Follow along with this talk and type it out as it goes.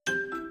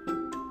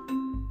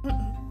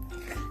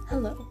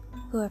Hello,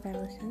 whoever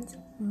listens.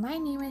 My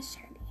name is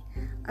Charlie.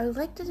 I would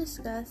like to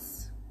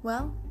discuss,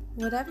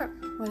 whatever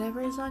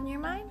is on your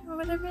mind or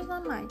whatever is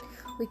on mine.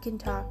 We can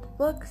talk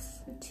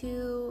books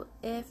to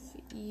if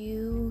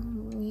you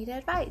need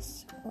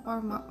advice or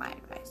want my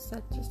advice.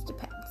 That just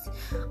depends.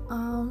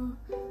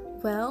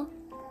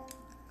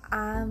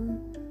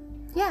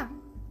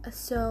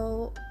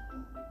 So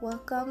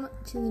welcome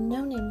to the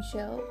No Name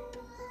Show,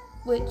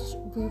 which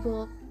we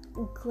will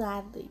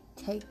gladly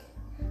take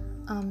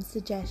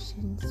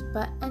suggestions.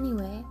 But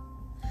anyway,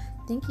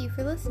 thank you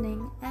for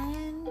listening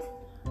and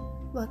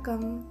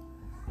welcome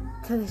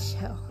to the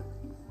show.